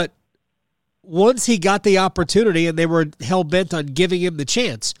 But once he got the opportunity, and they were hell-bent on giving him the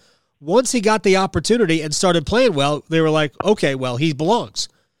chance, once he got the opportunity and started playing well, they were like, okay, well, he belongs.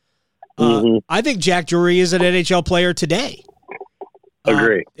 I think Jack Drury is an NHL player today.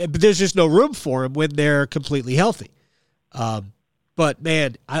 Agree. But there's just no room for him when they're completely healthy. But,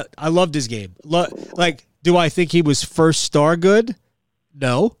 man, I loved his game. Do I think he was first star good?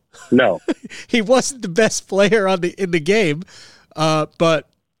 No. No. He wasn't the best player in the game, but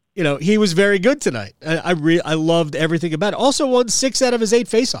he was very good tonight. I loved everything about it. Also won 6 out of his 8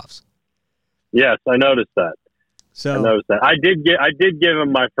 faceoffs. Yes, I noticed that. I did give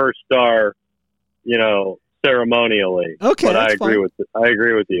him my first star, ceremonially. Okay, but I agree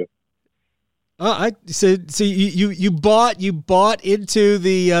with you. So you bought into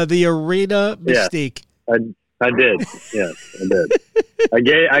the arena mystique. Yeah, I did. Yes, I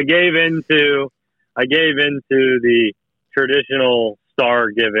did. I gave into the traditional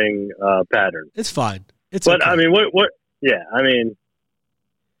star giving pattern. It's fine. But okay. I mean, what? Yeah, I mean,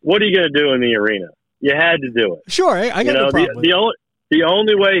 what are you going to do in the arena? You had to do it. Sure, I got no problem with it. The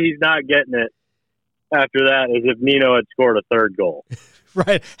only way he's not getting it after that is if Nino had scored a 3rd goal.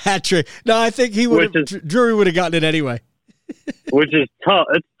 Right, hat trick. No, I think Drury would have gotten it anyway. Which is tough.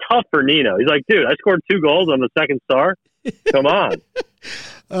 It's tough for Nino. He's like, dude, I scored 2 goals on the 2nd star. Come on.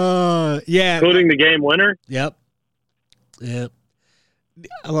 Yeah. Including the game winner. Yep.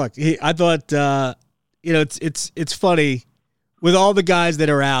 Look, I thought, it's funny with all the guys that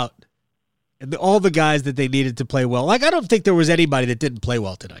are out and all the guys that they needed to play well. I don't think there was anybody that didn't play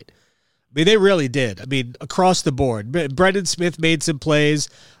well tonight. I mean, they really did. I mean, across the board. Brendan Smith made some plays.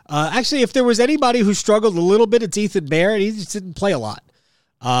 Actually, if there was anybody who struggled a little bit, it's Ethan Bear, and he just didn't play a lot.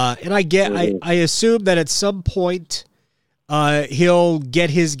 And I assume that at some point he'll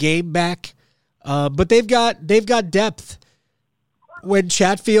get his game back. But they've got depth. When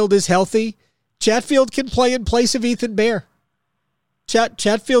Chatfield is healthy, Chatfield can play in place of Ethan Bear.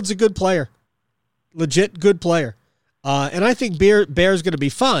 Chatfield's a good player. Legit good player. And I think Bear's going to be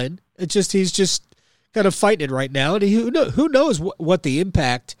fine. It's just he's just kind of fighting it right now. And who knows what the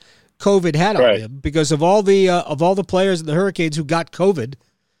impact COVID had on him, because of all the players in the Hurricanes who got COVID,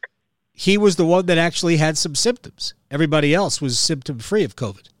 he was the one that actually had some symptoms. Everybody else was symptom-free of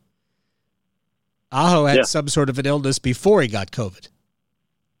COVID. Aho had some sort of an illness before he got COVID.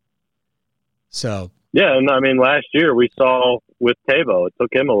 So yeah, and I mean, last year we saw with Tavo, it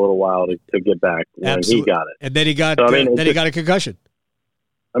took him a little while to get back when he got it, and then he got he got a concussion.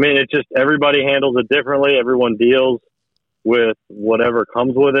 I mean, it's just everybody handles it differently. Everyone deals with whatever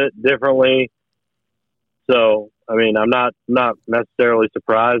comes with it differently. So, I mean, I'm not necessarily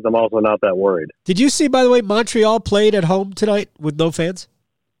surprised. I'm also not that worried. Did you see, by the way, Montreal played at home tonight with no fans?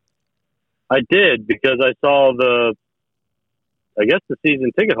 I did, because I saw the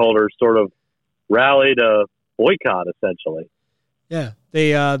season ticket holders sort of rallied a boycott, essentially. Yeah.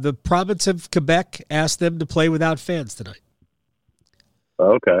 The province of Quebec asked them to play without fans tonight.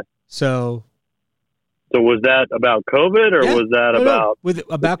 Okay. So was that about COVID, or was that about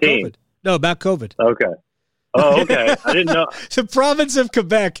COVID? No, about COVID. Okay. Oh, okay. I didn't know. The province of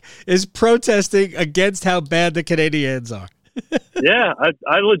Quebec is protesting against how bad the Canadiens are. Yeah,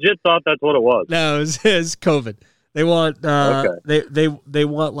 I legit thought that's what it was. No, it's COVID. They want they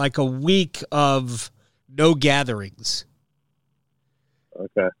want like a week of no gatherings.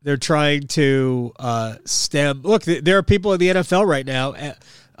 Okay. They're trying to stem. Look, there are people in the NFL right now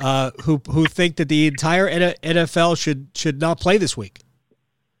who think that the entire NFL should not play this week,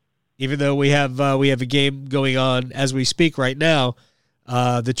 even though we have a game going on as we speak right now.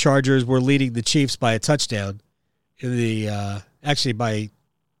 The Chargers were leading the Chiefs by a touchdown in the actually by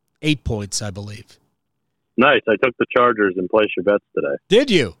 8 points, I believe. Nice. I took the Chargers and placed your bets today. Did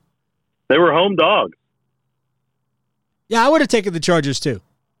you? They were home dogs. Yeah, I would have taken the Chargers too.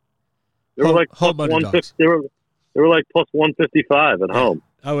 They were like home plus underdogs. 150. They were like plus 155 at home.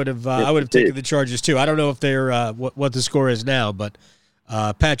 I would have taken the Chargers too. I don't know if they're what the score is now, but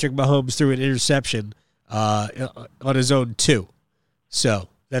Patrick Mahomes threw an interception on his own too. So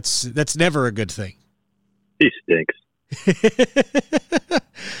that's never a good thing. He stinks.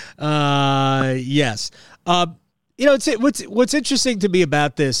 Yes. What's interesting to me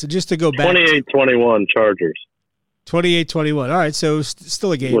about this, and just to go back 28-21 Chargers. 28-21. All right, so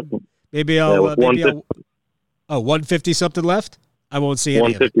still a game. Maybe I'll 150 something left. I won't see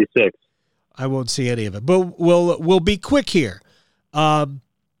any of it. 156. I won't see any of it. But we'll be quick here. I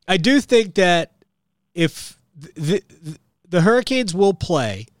do think that if the Hurricanes will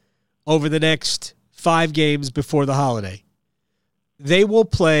play over the next 5 games before the holiday, they will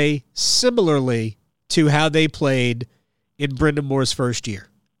play similarly to how they played in Brendan Moore's first year.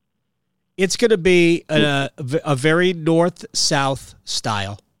 It's going to be a very north-south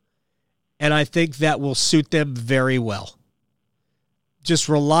style, and I think that will suit them very well. Just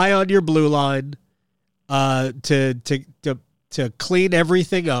rely on your blue line to clean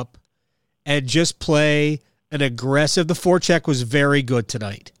everything up and just play an aggressive. The forecheck was very good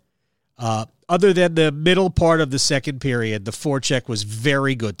tonight. Other than the middle part of the second period, the forecheck was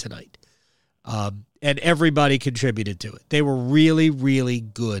very good tonight. And everybody contributed to it. They were really, really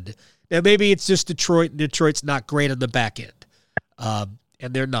good. Now, maybe it's just Detroit, and Detroit's not great on the back end. And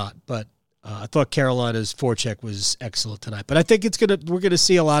they're not. But I thought Carolina's forecheck was excellent tonight. But I think we're gonna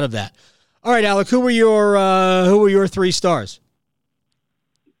see a lot of that. All right, Alec, who were your 3 stars?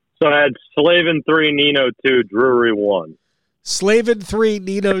 So I had Slavin 3, Nino 2, Drury 1. Slavin 3,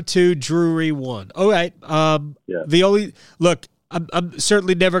 Nino 2, Drury 1. All right. Yeah. I'm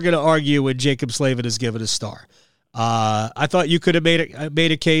certainly never going to argue when Jacob Slavin is given a star. I thought you could have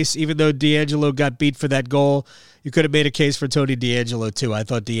made a case, even though D'Angelo got beat for that goal. You could have made a case for Tony D'Angelo too. I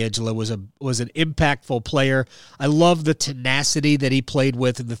thought D'Angelo was an impactful player. I love the tenacity that he played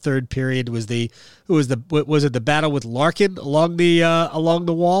with in the third period. Was it the battle with Larkin along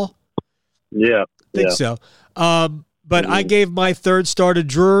the wall? Yeah, I think so. But I gave my 3rd star to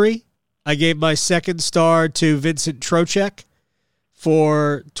Drury. I gave my 2nd star to Vincent Trocheck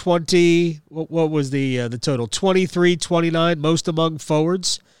for 20. What was the total? 23-29, most among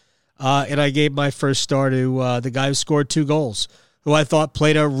forwards. And I gave my 1st star to the guy who scored 2 goals, who I thought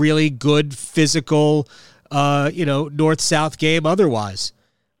played a really good physical, north-south game otherwise.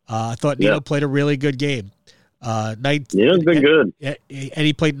 I thought Nino played a really good game. Nino's been good. And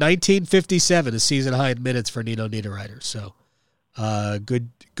he played 1957, a season high in minutes for Nino Niederreiter. So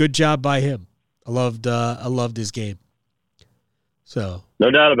good job by him. I loved his game. So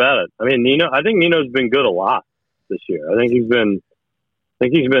no doubt about it. I mean, I think Nino's been good a lot this year. I think he's been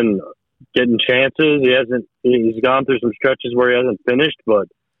getting chances. He's gone through some stretches where he hasn't finished, but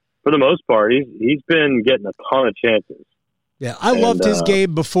for the most part, he's been getting a ton of chances. Yeah, I loved his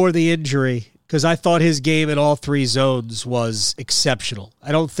game before the injury because I thought his game in all 3 zones was exceptional.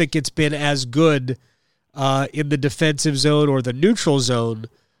 I don't think it's been as good in the defensive zone or the neutral zone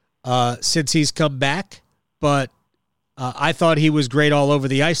since he's come back, but I thought he was great all over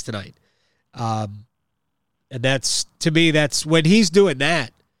the ice tonight. And that's when he's doing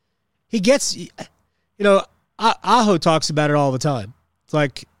that, he gets, Aho talks about it all the time. It's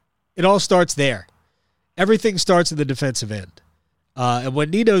like it all starts there. Everything starts in the defensive end. And when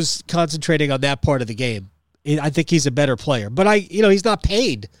Nino's concentrating on that part of the game, I think he's a better player. But he's not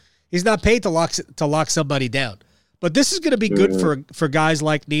paid. He's not paid to lock somebody down. But this is going to be good for guys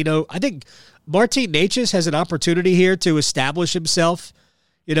like Nino. I think Martin Necas has an opportunity here to establish himself,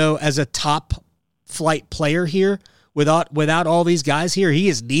 as a top flight player here. Without all these guys here, he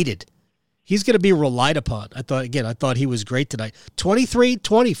is needed. He's going to be relied upon. I thought he was great tonight.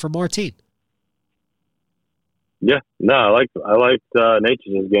 23-20 for Martin. Yeah, no, I liked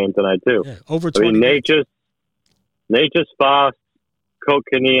Necas' game tonight too. Yeah, over 20. Necas, Foss,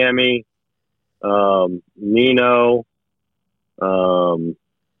 Kotkaniemi, Nino.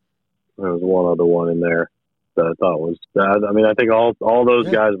 There was one other one in there that I thought was. I mean, I think all those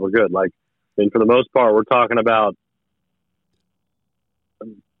guys were good. Like, I mean, for the most part, we're talking about.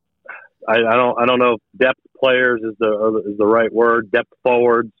 I don't know if depth players is the right word. Depth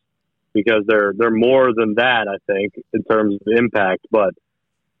forwards, because they're more than that. I think in terms of impact, but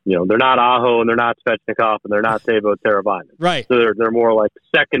they're not Aho and they're not Svechnikov and they're not Teuvo Teravainen. Right. So they're more like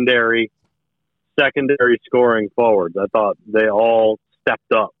secondary scoring forwards. I thought they all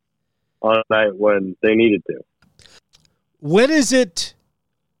stepped up on a night when they needed to. When is it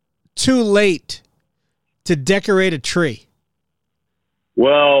too late to decorate a tree?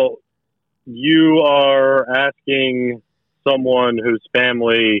 Well, you are asking someone whose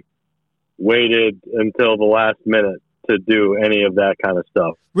family waited until the last minute to do any of that kind of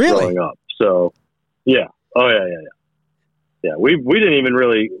stuff growing up. So, yeah. Oh, yeah. Yeah, we didn't even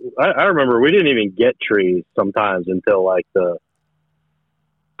really – I remember we didn't even get trees sometimes until like the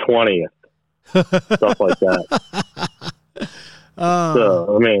 20th, stuff like that.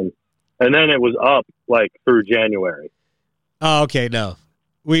 So, I mean, and then it was up like through January. Oh, okay, no.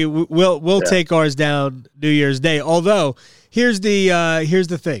 We'll take ours down New Year's Day. Although, here's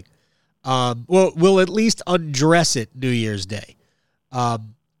the thing. We'll at least undress it New Year's Day.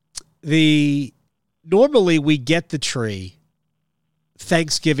 Normally we get the tree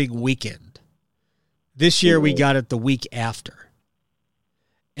Thanksgiving weekend. This year we got it the week after.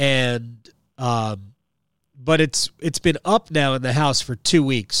 And but it's been up now in the house for 2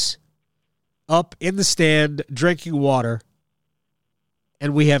 weeks. Up in the stand drinking water,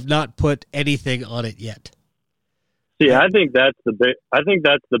 and we have not put anything on it yet. See, I think that's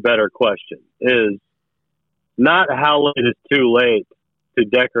the better question, is not how late is too late to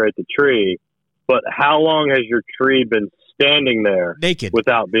decorate the tree, but how long has your tree been standing there naked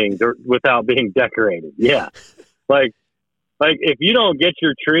without being decorated? Yeah. like if you don't get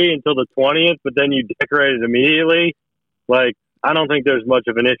your tree until the 20th, but then you decorate it immediately, like, I don't think there's much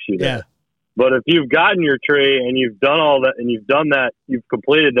of an issue there. Yeah. But if you've gotten your tree and you've done all that and you've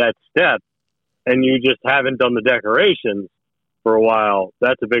completed that step and you just haven't done the decorations for a while,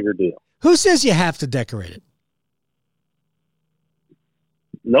 that's a bigger deal. Who says you have to decorate it?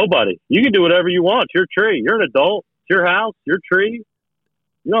 Nobody. You can do whatever you want. It's your tree. You're an adult. It's your house, your tree.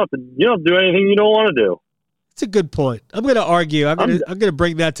 You don't have to do anything you don't want to do. It's a good point. I'm going to argue. I'm going to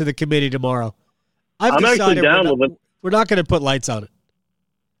bring that to the committee tomorrow. I'm decided we're not going to put lights on it.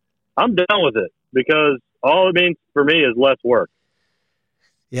 I'm down with it because all it means for me is less work.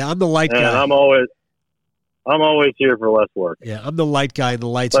 Yeah, I'm the light guy. And I'm always here for less work. Yeah, I'm the light guy, and the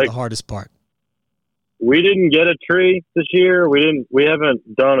lights are the hardest part. We didn't get a tree this year. We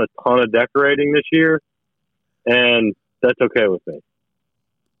haven't done a ton of decorating this year, and that's okay with me.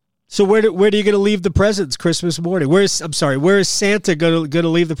 So where are you going to leave the presents Christmas morning? Where is Santa going to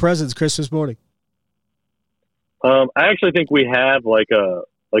leave the presents Christmas morning? I actually think we have like a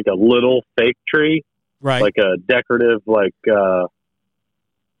little fake tree, right? Like a decorative,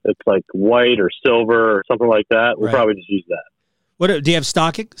 it's like white or silver or something like that. We'll probably just use that. Do you have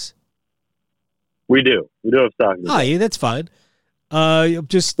stockings? We do. We do have stockings. Oh, yeah, that's fine. We have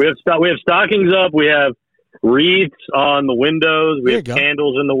stockings up. We have wreaths on the windows. We have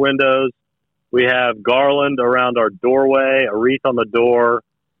candles in the windows. We have garland around our doorway, a wreath on the door.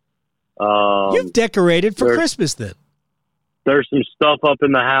 You've decorated for Christmas then. There's some stuff up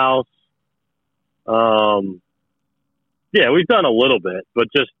in the house. Yeah, we've done a little bit, but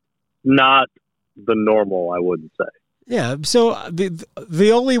just not the normal, I wouldn't say. Yeah, so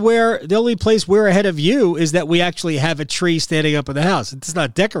the only place we're ahead of you is that we actually have a tree standing up in the house. It's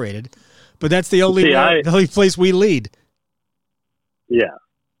not decorated, but that's the only place we lead. Yeah,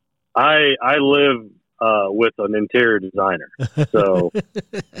 I live with an interior designer, so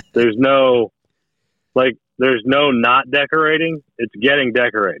there's no not decorating. It's getting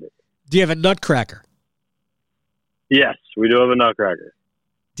decorated. Do you have a nutcracker? Yes, we do have a nutcracker.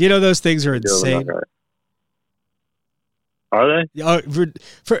 Do you know those things are insane? Are they?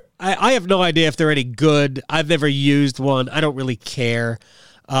 I have no idea if they're any good. I've never used one. I don't really care.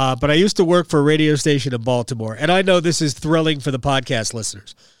 But I used to work for a radio station in Baltimore, and I know this is thrilling for the podcast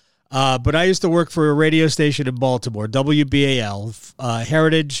listeners. But I used to work for a radio station in Baltimore, WBAL,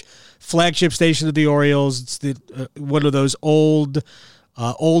 Heritage, flagship station of the Orioles. It's one of those old-timey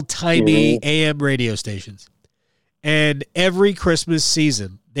AM radio stations. And every Christmas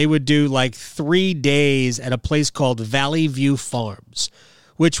season, they would do like 3 days at a place called Valley View Farms,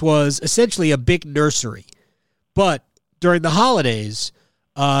 which was essentially a big nursery. But during the holidays,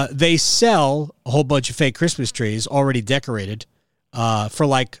 they sell a whole bunch of fake Christmas trees already decorated for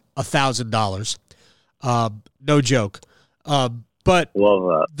like $1,000. No joke. But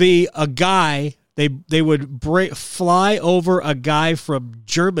Love that. a guy, they would fly over a guy from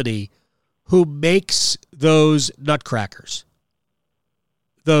Germany who makes those nutcrackers.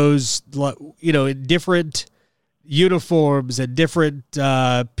 Those, in different uniforms and different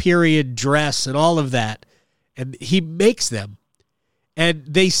period dress and all of that. And he makes them. And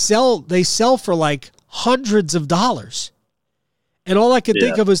they sell for like hundreds of dollars. And all I could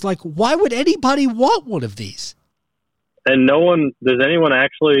think of is like, why would anybody want one of these? And does anyone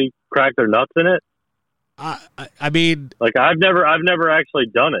actually crack their nuts in it? I mean, like I've never actually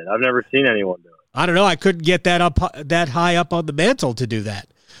done it. I've never seen anyone do it. I don't know. I couldn't get that high up on the mantle to do that.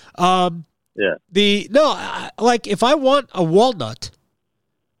 Like if I want a walnut,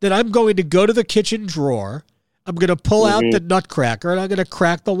 then I'm going to go to the kitchen drawer. I'm going to pull out the nutcracker and I'm going to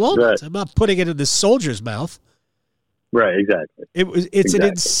crack the walnuts. Right. I'm not putting it in the soldier's mouth. Right. Exactly. It's an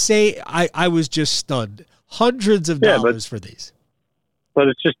insane. I was just stunned. Hundreds of dollars for these. But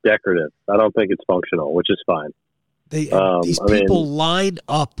it's just decorative. I don't think it's functional, which is fine. These people line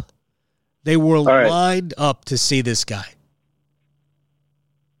up. They were lined up to see this guy.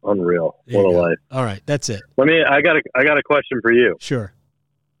 Unreal. What a life. All right, that's it. I got a question for you. Sure.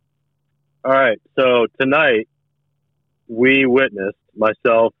 All right. So tonight we witnessed,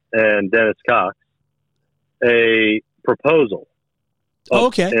 myself and Dennis Cox, a proposal.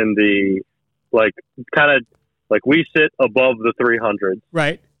 Okay. In the kind of like we sit above the 300.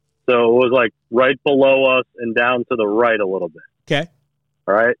 Right. So it was like right below us and down to the right a little bit. Okay.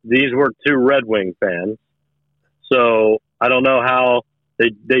 All right. These were two Red Wing fans. So I don't know how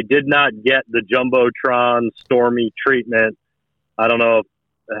they did not get the Jumbotron Stormy treatment. I don't know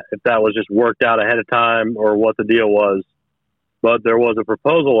if that was just worked out ahead of time or what the deal was, but there was a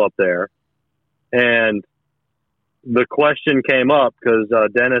proposal up there. And the question came up because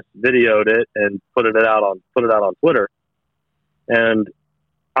Dennis videoed it and put it out on Twitter, and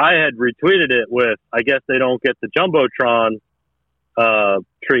I had retweeted it with, I guess they don't get the Jumbotron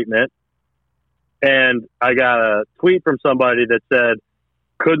treatment, and I got a tweet from somebody that said,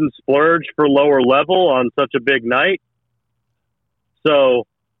 "Couldn't splurge for lower level on such a big night." So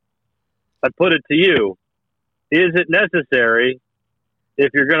I put it to you: is it necessary, if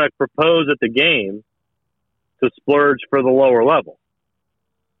you're going to propose at the game, to splurge for the lower level?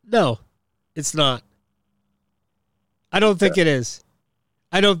 No, it's not. I don't think it is.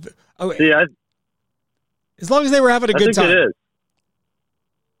 I don't. See, as long as they were having a good time. I think it is.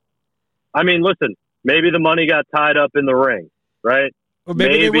 I mean, listen, maybe the money got tied up in the ring, right? Or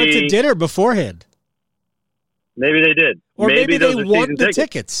maybe they went to dinner beforehand. Maybe they did. Or maybe they won the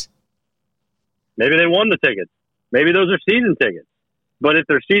tickets. Maybe they won the tickets. Maybe those are season tickets. But if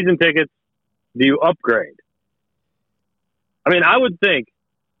they're season tickets, do you upgrade? I mean, I would think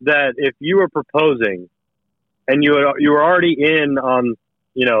that if you were proposing and you were already in on,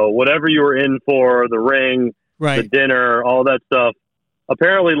 whatever you were in for, the ring, right, the dinner, all that stuff,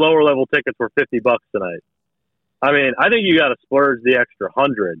 apparently lower level tickets were $50 tonight. I mean, I think you got to splurge the extra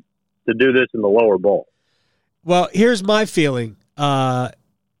 100 to do this in the lower bowl. Well, here's my feeling.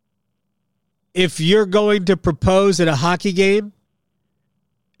 If you're going to propose at a hockey game,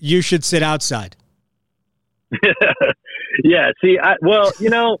 you should sit outside. Yeah. See, I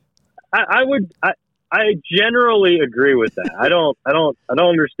generally agree with that. I don't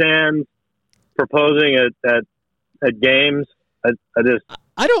understand proposing at games. I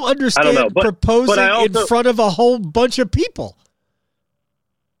don't understand proposing in front of a whole bunch of people.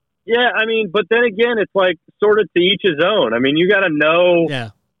 Yeah, I mean, but then again, it's like sort of to each his own. I mean, you got to know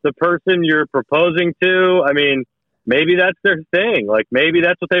the person you're proposing to. I mean, maybe that's their thing. Like maybe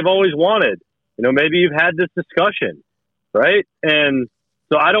that's what they've always wanted. Maybe you've had this discussion, right? And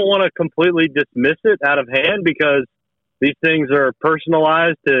so I don't want to completely dismiss it out of hand because these things are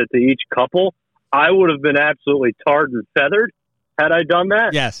personalized to each couple. I would have been absolutely tarred and feathered had I done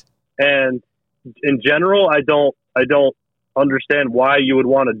that. Yes. And in general, I don't understand why you would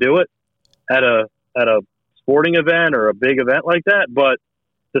want to do it at a sporting event or a big event like that. But at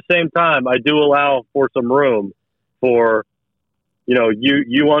the same time, I do allow for some room for,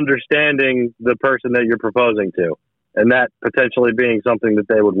 you understanding the person that you're proposing to, and that potentially being something that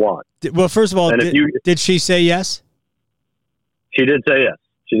they would want. Well, first of all, did she say yes? She did say yes.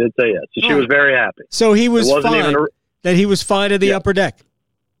 She was very happy. So he was fine. That he was fine in the upper deck.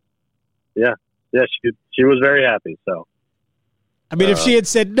 Yeah. Yeah, she was very happy. So, I mean, if she had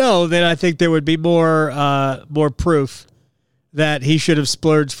said no, then I think there would be more proof that he should have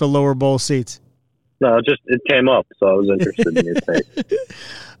splurged for lower bowl seats. No, it came up, so I was interested in your take.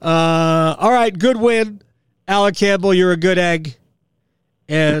 All right, good win. Alec Campbell, you're a good egg.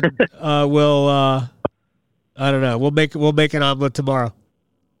 and we'll I don't know. We'll make an omelet tomorrow.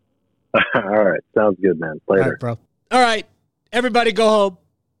 All right, sounds good, man. Later, all right, bro. All right, everybody, go home.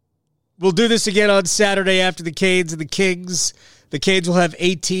 We'll do this again on Saturday after the Canes and the Kings. The Canes will have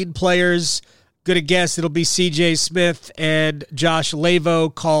 18 players. Gonna guess it'll be C.J. Smith and Josh Lavo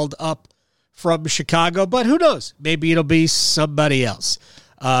called up from Chicago, but who knows? Maybe it'll be somebody else.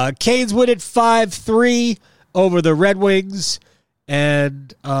 Canes win at 5-3 over the Red Wings,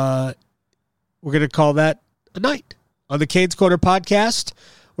 and we're going to call that a night. On the Canes Corner podcast,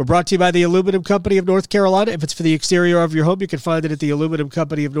 we're brought to you by the Aluminum Company of North Carolina. If it's for the exterior of your home, you can find it at the Aluminum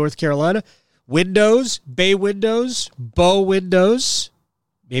Company of North Carolina. Windows, bay windows, bow windows.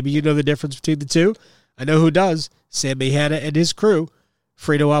 Maybe you know the difference between the two. I know who does. Sammy Hanna and his crew.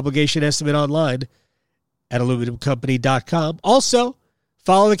 Free no obligation estimate online at aluminumcompany.com. Also,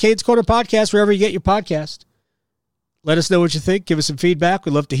 follow the Canes Corner podcast wherever you get your podcast. Let us know what you think. Give us some feedback.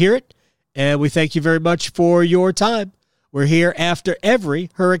 We'd love to hear it. And we thank you very much for your time. We're here after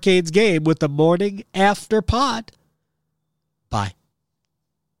every Hurricanes game with the Morning After Pod. Bye.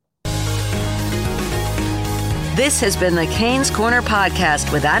 This has been the Canes Corner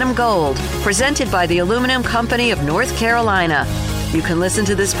podcast with Adam Gold, presented by the Aluminum Company of North Carolina. You can listen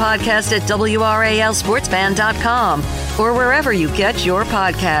to this podcast at WRALSportsFan.com or wherever you get your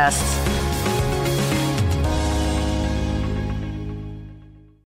podcasts.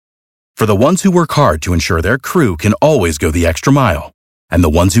 For the ones who work hard to ensure their crew can always go the extra mile, and the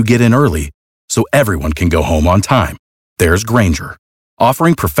ones who get in early so everyone can go home on time, there's Grainger,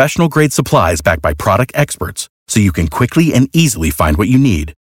 offering professional-grade supplies backed by product experts so you can quickly and easily find what you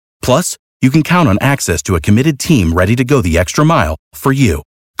need. Plus, you can count on access to a committed team ready to go the extra mile for you.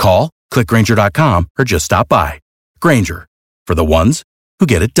 Call, click Grainger.com, or just stop by. Grainger, for the ones who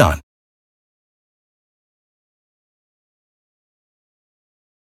get it done.